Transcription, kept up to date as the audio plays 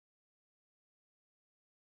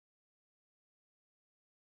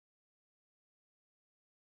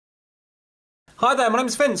Hi there, my name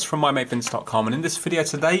is Vince from mymatevince.com, and in this video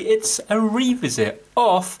today it's a revisit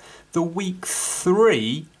of the week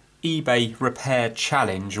 3 eBay repair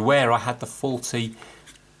challenge where I had the faulty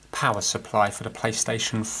power supply for the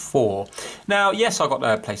PlayStation 4. Now yes, I got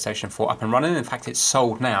the PlayStation 4 up and running. In fact, it's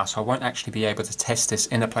sold now, so I won't actually be able to test this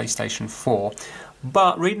in a PlayStation 4.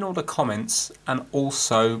 But reading all the comments and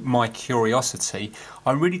also my curiosity,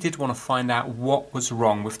 I really did want to find out what was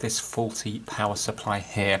wrong with this faulty power supply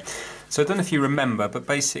here. So I don't know if you remember, but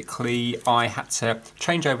basically I had to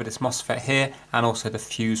change over this MOSFET here, and also the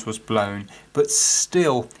fuse was blown, but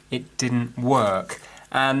still it didn't work.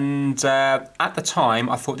 And at the time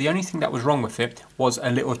I thought the only thing that was wrong with it was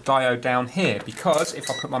a little diode down here, because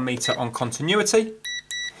if I put my meter on continuity,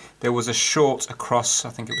 there was a short across, I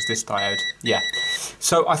think it was this diode, yeah.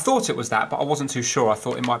 So I thought it was that, but I wasn't too sure. I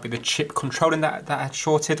thought it might be the chip controlling that had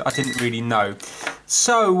shorted. I didn't really know.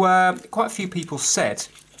 So quite a few people said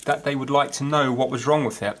that they would like to know what was wrong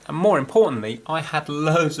with it. And more importantly, I had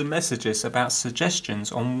loads of messages about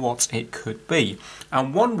suggestions on what it could be.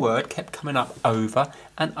 And one word kept coming up over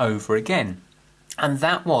and over again. And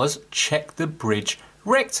that was check the bridge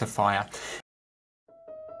rectifier.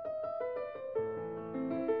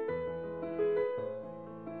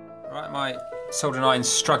 Right, my soldering iron's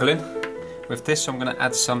struggling with this, so I'm going to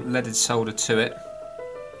add some leaded solder to it.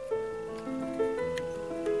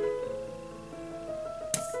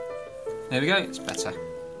 There we go, it's better.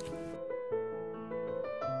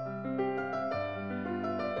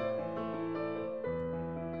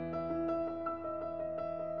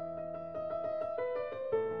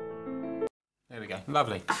 There we go,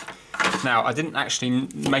 lovely. Now, I didn't actually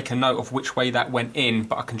make a note of which way that went in,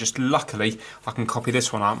 but I can just, luckily, I can copy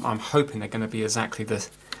this one. I'm hoping they're going to be exactly the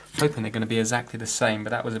same,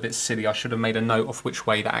 but that was a bit silly. I should have made a note of which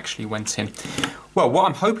way that actually went in. Well, what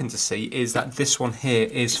I'm hoping to see is that this one here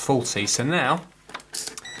is faulty. So now,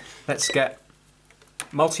 let's get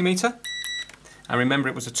multimeter. And remember,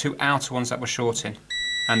 it was the two outer ones that were shorting,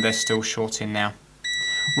 and they're still shorting now.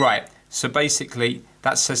 Right, so basically,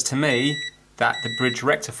 that says to me that the bridge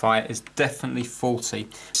rectifier is definitely faulty.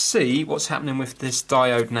 See what's happening with this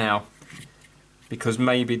diode now, because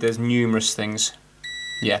maybe there's numerous things.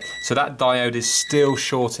 Yeah, so that diode is still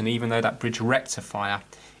shorting even though that bridge rectifier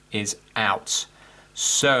is out.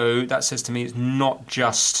 So that says to me it's not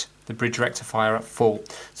just the bridge rectifier at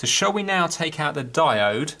fault. So shall we now take out the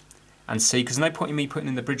diode and see, because no point in me putting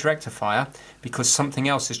in the bridge rectifier because something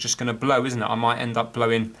else is just going to blow, isn't it? I might end up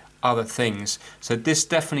blowing other things. So this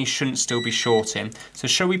definitely shouldn't still be shorting. So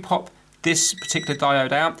shall we pop this particular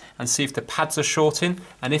diode out and see if the pads are shorting?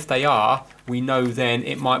 And if they are, we know then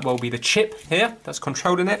it might well be the chip here that's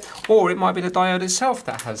controlling it, or it might be the diode itself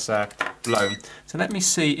that has blown. So let me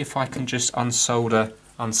see if I can just unsolder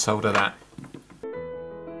that.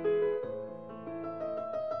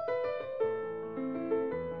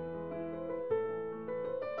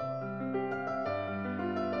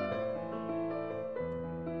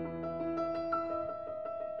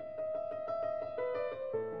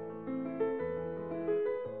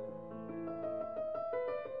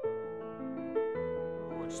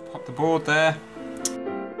 Just pop the board there.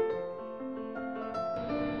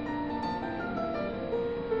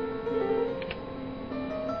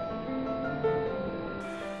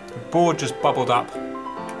 The board just bubbled up.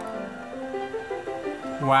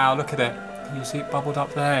 Wow, look at it. Can you see it bubbled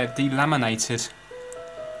up there? Delaminated.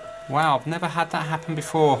 Wow, I've never had that happen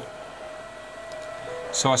before.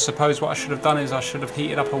 So I suppose what I should have done is I should have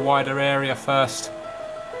heated up a wider area first.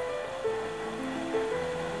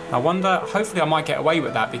 I wonder, hopefully I might get away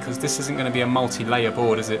with that, because this isn't going to be a multi-layer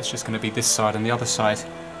board, is it? It's just going to be this side and the other side.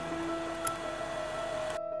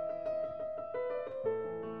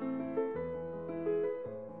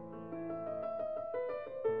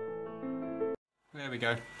 There we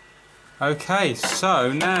go. Okay,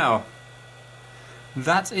 so now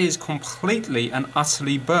that is completely and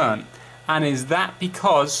utterly burnt. And is that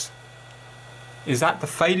because, is that the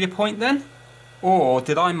failure point then? Or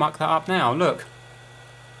did I muck that up now? Look.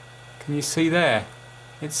 Can you see there?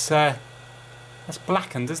 It's that's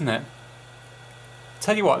blackened, isn't it?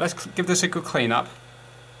 Tell you what, let's give this a good clean up.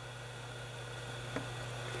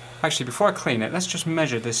 Actually, before I clean it, let's just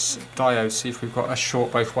measure this diode, see if we've got a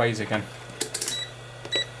short both ways again.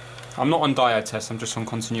 I'm not on diode test, I'm just on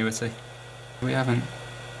continuity. We haven't.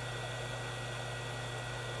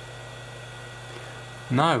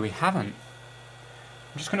 No, we haven't.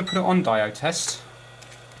 I'm just going to put it on diode test.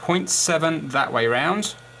 0.7 that way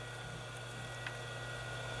round.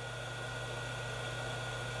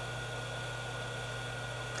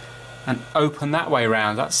 and open that way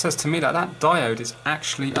around. That says to me that that diode is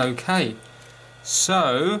actually okay.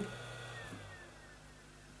 So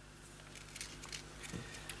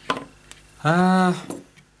Oh,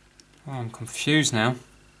 I'm confused now.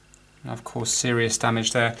 I've caused serious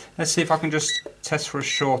damage there. Let's see if I can just test for a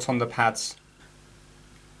short on the pads.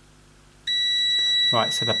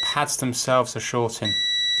 Right, so the pads themselves are shorting.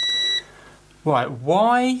 Right,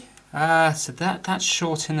 why? So that's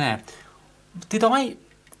short in there. Did I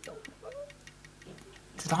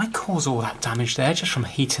cause all that damage there just from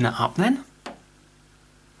heating it up then?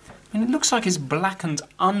 I mean, it looks like it's blackened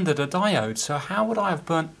under the diode, so how would I have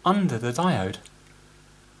burnt under the diode?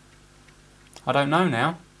 I don't know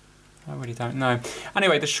now. I really don't know.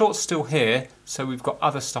 Anyway, the short's still here, so we've got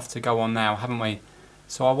other stuff to go on now, haven't we?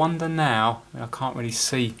 So I wonder now, I can't really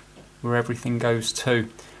see where everything goes to.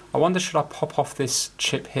 I wonder, should I pop off this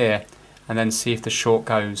chip here and then see if the short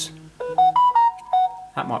goes?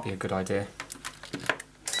 That might be a good idea.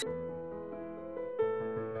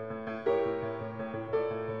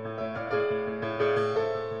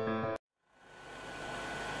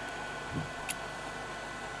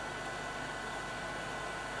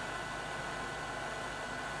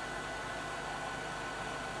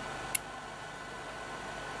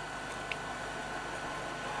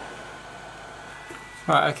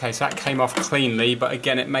 Right, okay, so that came off cleanly, but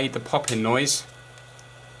again it made the popping noise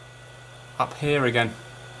up here again.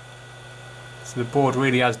 So the board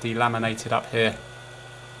really has delaminated up here.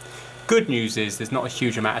 Good news is there's not a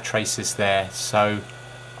huge amount of traces there, so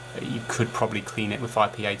you could probably clean it with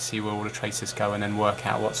IPA to see where all the traces go and then work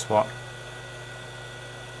out what's what.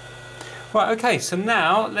 Right, okay, so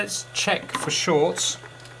now let's check for shorts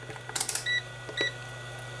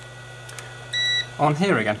on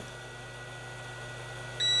here again.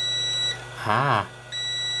 Ah,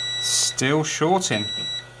 still shorting.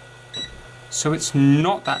 So it's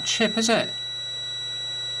not that chip, is it?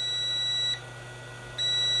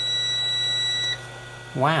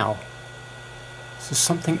 Wow. So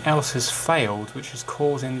something else has failed, which is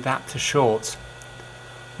causing that to short.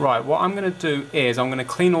 Right, what I'm going to do is I'm going to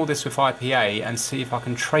clean all this with IPA and see if I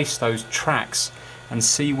can trace those tracks and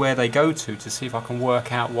see where they go to see if I can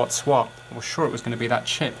work out what's what. I was sure it was going to be that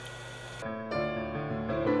chip.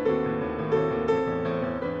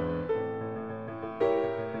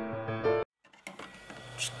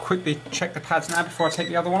 Just quickly check the pads now before I take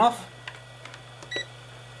the other one off.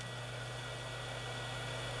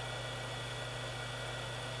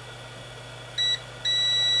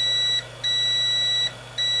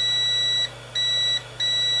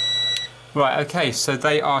 Right, okay, so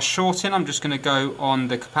they are shorting. I'm just going to go on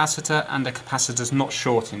the capacitor, and the capacitor's not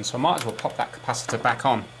shorting, so I might as well pop that capacitor back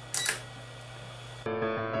on. I'm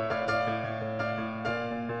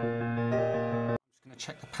just going to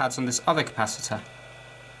check the pads on this other capacitor.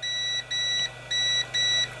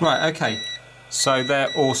 Right, okay, so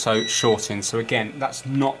they're also shorting, so again, that's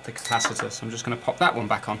not the capacitor, so I'm just going to pop that one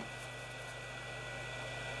back on.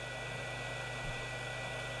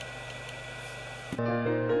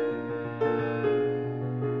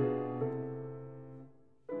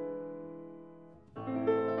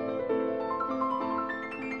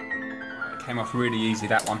 Came off really easy,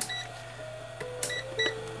 that one.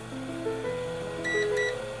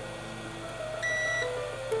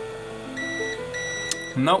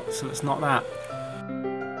 Nope, so it's not that.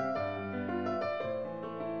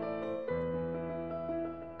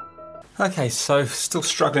 Okay, so still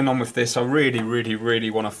struggling on with this. I really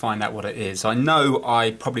want to find out what it is. I know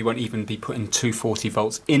I probably won't even be putting 240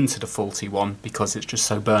 volts into the faulty one because it's just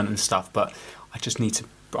so burnt and stuff, but I just need to,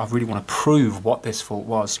 I really want to prove what this fault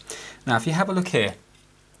was. Now, if you have a look here,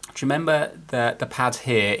 do you remember that the pad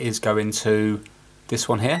here is going to this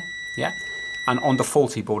one here? Yeah. And on the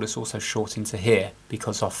faulty board, it's also short into here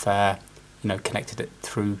because of, you know, connected it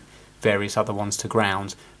through various other ones to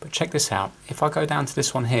ground. But check this out. If I go down to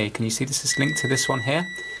this one here, can you see this is linked to this one here?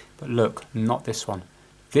 But look, not this one.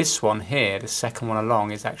 This one here, the second one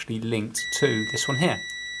along, is actually linked to this one here.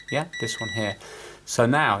 Yeah, this one here. So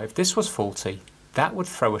now, if this was faulty, that would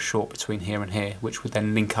throw a short between here and here, which would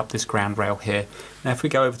then link up this ground rail here. Now, if we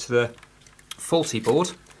go over to the faulty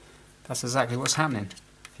board, that's exactly what's happening.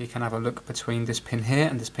 If you can have a look between this pin here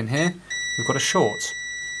and this pin here, we've got a short.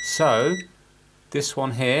 So this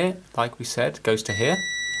one here, like we said, goes to here,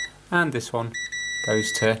 and this one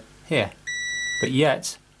goes to here. But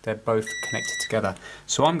yet, they're both connected together.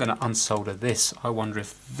 So I'm going to unsolder this. I wonder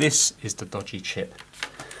if this is the dodgy chip.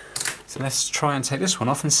 So let's try and take this one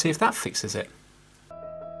off and see if that fixes it.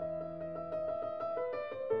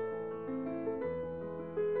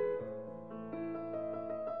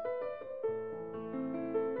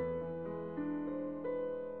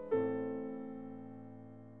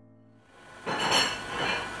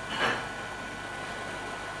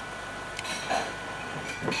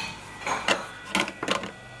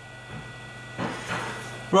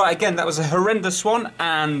 Right, again, that was a horrendous one,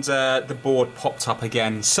 and the board popped up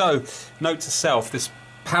again. So, note to self, this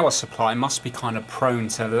power supply must be kind of prone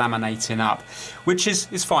to laminating up, which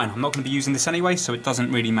is fine. I'm not going to be using this anyway, so it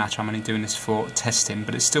doesn't really matter. I'm only doing this for testing,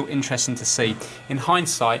 but it's still interesting to see. In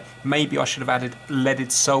hindsight, maybe I should have added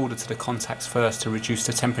leaded solder to the contacts first to reduce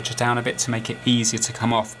the temperature down a bit to make it easier to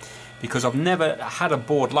come off, because I've never had a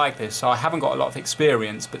board like this, so I haven't got a lot of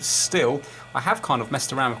experience, but still, I have kind of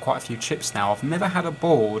messed around with quite a few chips now. I've never had a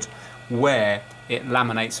board where it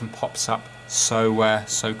laminates and pops up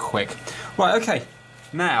so quick. Right, okay.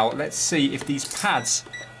 Now, let's see if these pads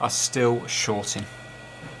are still shorting.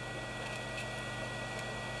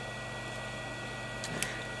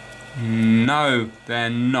 No, they're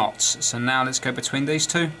not. So now let's go between these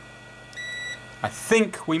two. I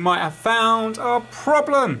think we might have found a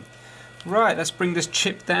problem. Right, let's bring this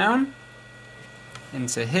chip down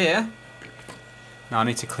into here. Now I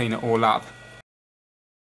need to clean it all up.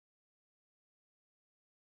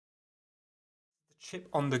 Chip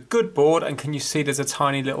on the good board, and can you see there's a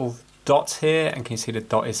tiny little dot here, and can you see the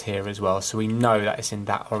dot is here as well, so we know that it's in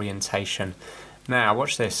that orientation. Now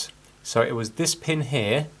watch this. So it was this pin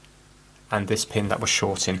here and this pin that was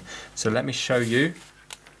shorting. So let me show you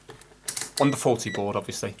on the faulty board,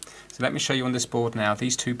 obviously. So let me show you on this board now.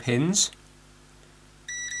 These two pins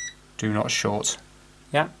do not short.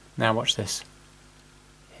 Yeah, now watch this.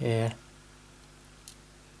 Here.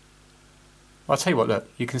 Well, I'll tell you what, look,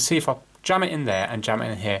 you can see if I jam it in there and jam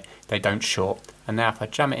it in here, they don't short. And now if I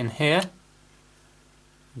jam it in here,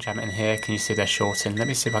 jam it in here, can you see they're shorting? Let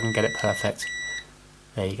me see if I can get it perfect.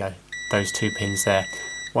 There you go, those two pins there.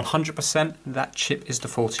 100% that chip is the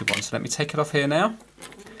faulty one. So let me take it off here now,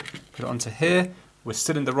 put it onto here. We're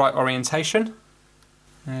still in the right orientation.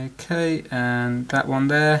 Okay, and that one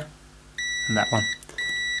there, and that one.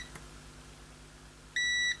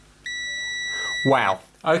 Wow,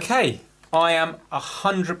 okay. I am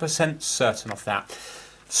 100% certain of that.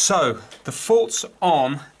 So the fault's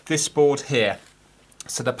on this board here.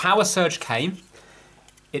 So the power surge came,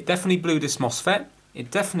 it definitely blew this MOSFET,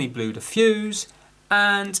 it definitely blew the fuse,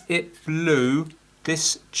 and it blew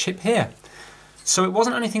this chip here. So it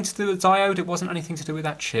wasn't anything to do with diode, it wasn't anything to do with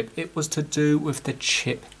that chip, it was to do with the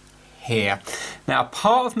chip here. Now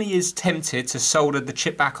part of me is tempted to solder the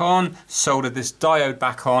chip back on, solder this diode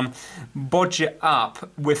back on, bodge it up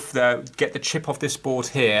with get the chip off this board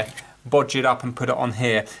here, bodge it up and put it on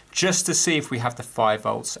here, just to see if we have the 5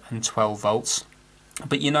 volts and 12 volts.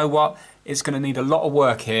 But you know what, it's going to need a lot of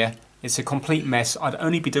work here. It's a complete mess. I'd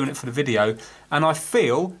only be doing it for the video, and I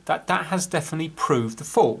feel that that has definitely proved the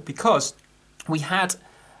fault, because we had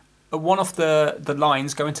one of the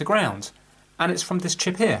lines go into ground, and it's from this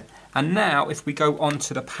chip here. And now if we go on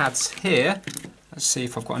to the pads here, let's see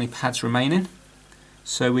if I've got any pads remaining.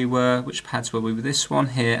 So we were, which pads were we? This one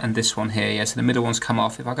here and this one here. Yeah, so the middle one's come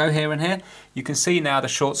off. If I go here and here, you can see now the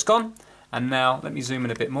short's gone. And now let me zoom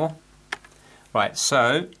in a bit more. Right,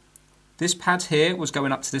 so this pad here was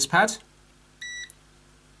going up to this pad.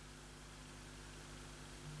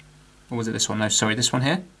 Or was it this one? No, sorry, this one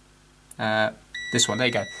here. This one, there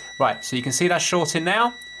you go. Right, so you can see that shorting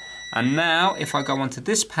now. And now if I go onto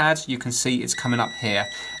this pad, you can see it's coming up here.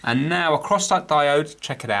 And now across that diode,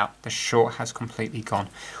 check it out, the short has completely gone.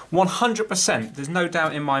 100%, there's no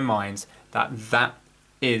doubt in my mind that that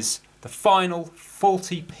is the final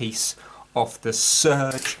faulty piece of the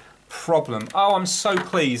surge problem. Oh, I'm so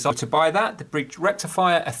pleased to buy that, the bridge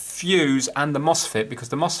rectifier, a fuse, and the MOSFET, because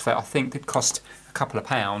the MOSFET I think did cost a couple of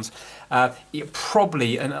pounds.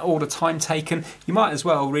 Probably all the time taken. You might as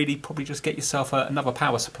well really probably just get yourself another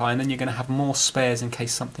power supply, and then you're going to have more spares in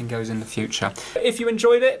case something goes in the future. If you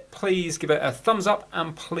enjoyed it, please give it a thumbs up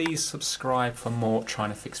and please subscribe for more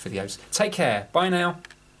Trying to Fix videos. Take care. Bye now.